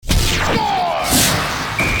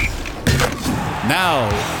Now,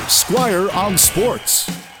 Squire on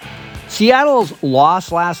Sports. Seattle's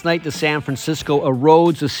loss last night to San Francisco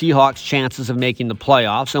erodes the Seahawks' chances of making the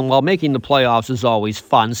playoffs. And while making the playoffs is always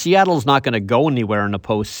fun, Seattle's not going to go anywhere in the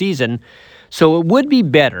postseason. So it would be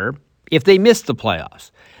better if they missed the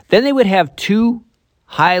playoffs. Then they would have two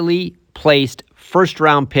highly placed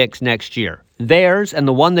first-round picks next year. Theirs and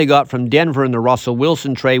the one they got from Denver in the Russell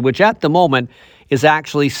Wilson trade, which at the moment is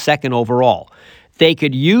actually second overall. They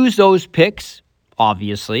could use those picks,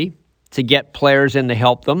 obviously, to get players in to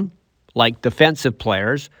help them, like defensive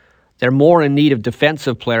players. They're more in need of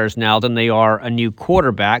defensive players now than they are a new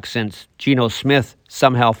quarterback, since Geno Smith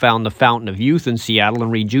somehow found the fountain of youth in Seattle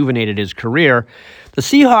and rejuvenated his career. The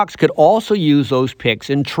Seahawks could also use those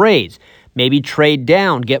picks in trades. Maybe trade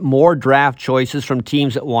down, get more draft choices from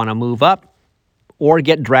teams that want to move up, or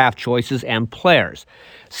get draft choices and players.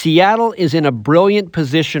 Seattle is in a brilliant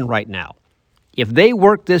position right now. If they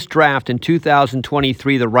work this draft in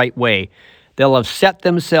 2023 the right way, they'll have set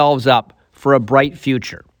themselves up for a bright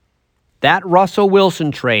future. That Russell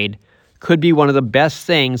Wilson trade could be one of the best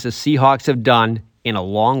things the Seahawks have done in a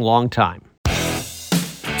long, long time.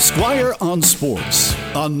 Squire on Sports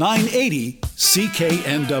on 980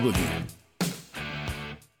 CKNW.